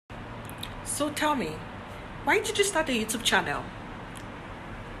So tell me, why did you start a YouTube channel?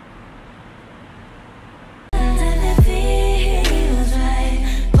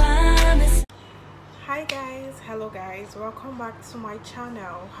 Hi guys, hello guys, welcome back to my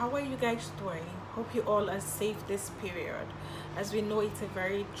channel. How are you guys doing? Hope you all are safe this period, as we know it's a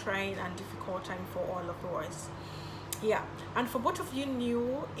very trying and difficult time for all of us. Yeah, and for both of you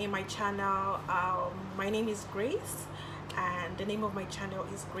new in my channel, my name is Grace and the name of my channel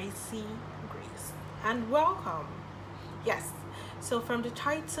is Gracy, and welcome. Yes, so from the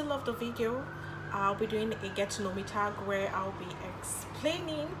title of the video, I'll be doing a get to know me tag where I'll be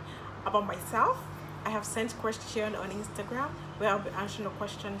explaining about myself. I have sent question on Instagram where I'll be answering the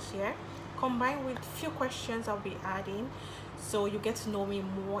questions here, combined with few questions I'll be adding, so you get to know me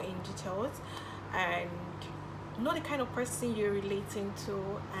more in details and know the kind of person you're relating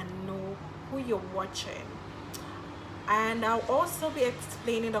to and know who you're watching. And I'll also be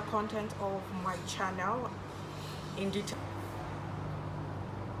explaining the content of my channel in detail.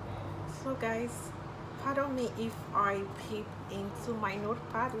 So guys, pardon me if I peep into my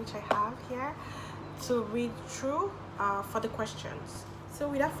notepad which I have here to read through for the questions. So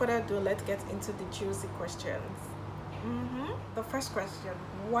without further ado, let's get into the juicy questions. The first question,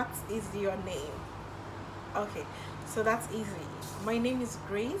 what is your name? Okay, so that's easy. My name is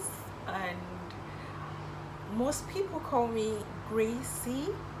Grace and most people call me Gracie,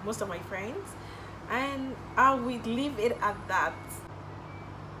 most of my friends, and I will leave it at that.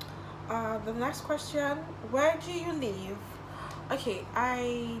 The next question, where do you live? Okay, I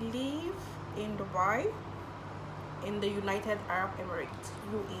live in Dubai, in the United Arab Emirates,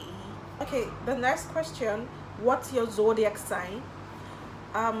 UAE. Okay, the next question, what's your zodiac sign?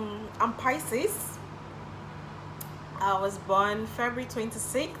 I'm Pisces. I was born February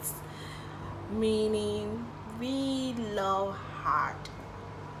 26th, meaning we love hard.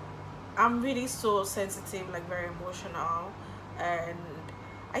 I'm really so sensitive, like very emotional, and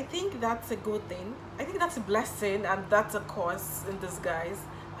I think that's a good thing. I think that's a blessing and that's a curse in disguise.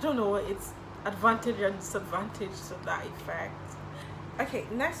 I don't know, it's advantage and disadvantage to that effect. Okay,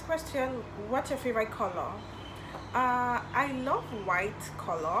 next question, what's your favorite color? I love white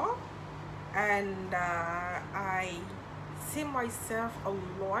color and I see myself a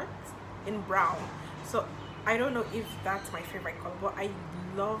lot in brown, so I don't know if that's my favorite color, but I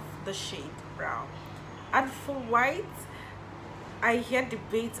love the shade brown. And for white, I hear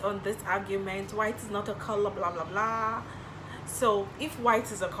debates on this argument, white is not a color, blah blah blah. So if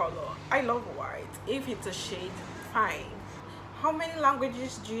white is a color, I love white. If it's a shade, fine. How many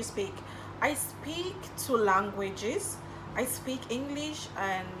languages do you speak? I speak 2 languages. I speak English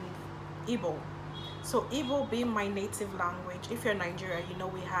and Igbo. So Igbo being my native language. If you're Nigeria, you know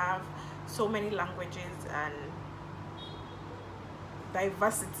we have so many languages and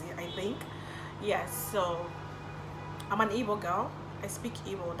diversity, I think. Yes, so I'm an Igbo girl. I speak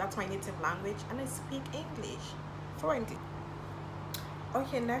Igbo, that's my native language, and I speak English fluently.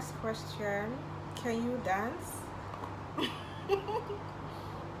 Okay, next question, can you dance?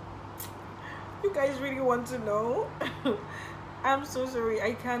 You guys really want to know? I'm so sorry,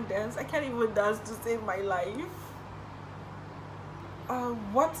 I can't dance. I can't even dance to save my life.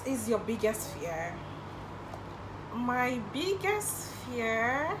 What is your biggest fear? My biggest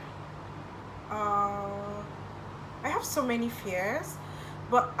fear, I have so many fears,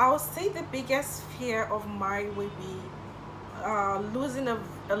 but I'll say the biggest fear of mine will be losing a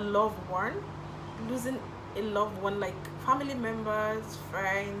loved one, like family members,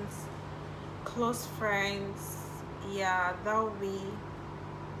 friends, close friends. Yeah, that would be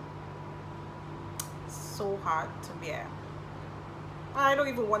so hard to bear. I don't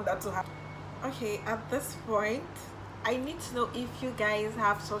even want that to happen. Okay, at this point I need to know if you guys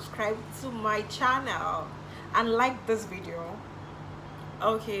have subscribed to my channel and like this video.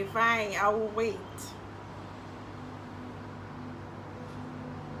 Okay, fine, I will wait.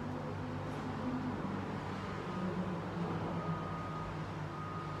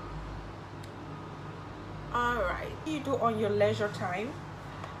 Alright, what do you do on your leisure time?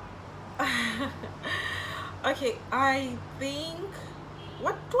 Okay, I think,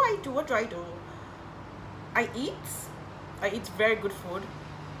 what do I do? I eat very good food.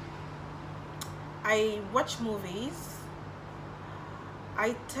 I watch movies.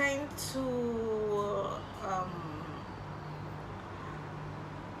 I tend to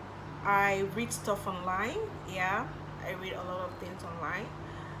I read stuff online. Yeah, I read a lot of things online,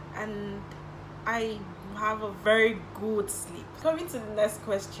 and I have a very good sleep. Coming to the next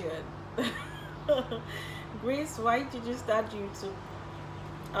question. Grace, why did you start YouTube?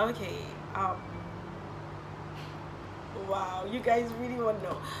 Okay, Wow, you guys really want to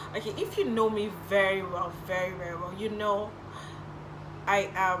know. Okay, if you know me very well, very very well, you know I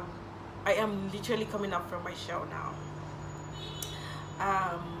am I am literally coming up from my shell now.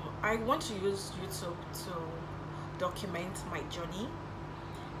 I want to use YouTube to document my journey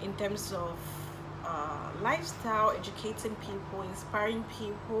in terms of lifestyle, educating people, inspiring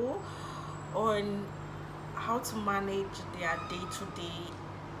people on how to manage their day-to-day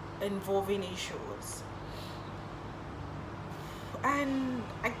involving issues. And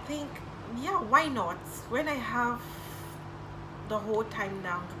I think, yeah, why not, when I have the whole time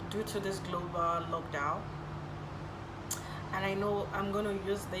now due to this global lockdown, and I know I'm going to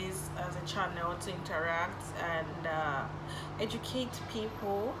use this as a channel to interact and educate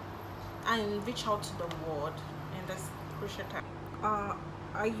people and reach out to the world in this crucial time.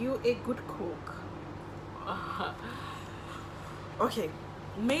 Are you a good cook? Okay,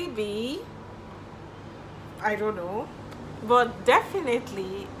 maybe, I don't know, but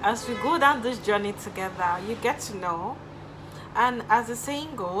definitely as we go down this journey together, you get to know. And as the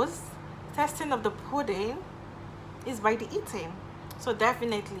saying goes, testing of the pudding is by the eating. So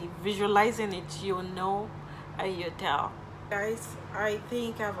definitely visualizing it, you'll know and you tell. Guys, I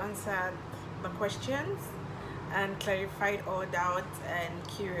think I've answered the questions and clarified all doubts and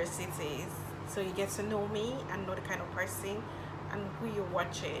curiosities, so you get to know me and know the kind of person and who you're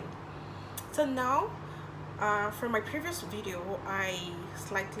watching. So now, from my previous video, I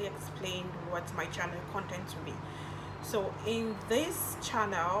slightly explained what my channel content will be. So in this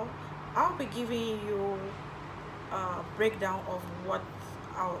channel, I'll be giving you a breakdown of what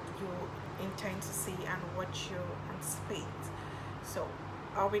you intend to see and what you anticipate. So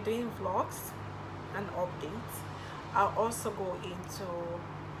I'll be doing vlogs and updates. I'll also go into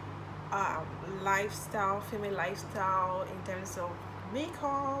lifestyle, female lifestyle, in terms of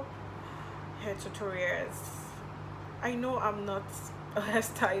makeup, hair tutorials. I know I'm not a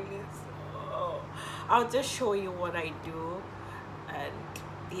hairstylist. I'll just show you what I do, and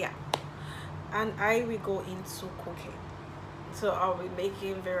yeah, and I will go into cooking. So I'll be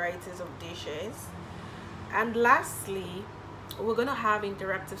making varieties of dishes, and lastly, we're gonna have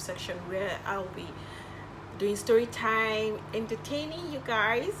interactive section where I'll be doing story time, entertaining you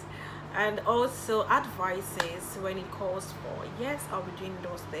guys, and also advices when it calls for. Yes, I'll be doing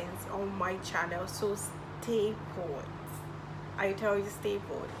those things on my channel, so stay put. I tell you, stay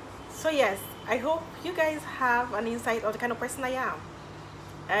put. So yes, I hope you guys have an insight of the kind of person I am,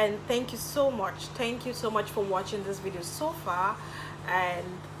 and thank you so much for watching this video so far. And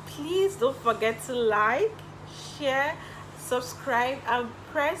please don't forget to like, share, subscribe, and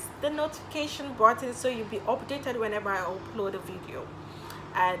press the notification button so you'll be updated whenever I upload a video.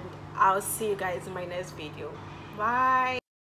 And I'll see you guys in my next video. Bye.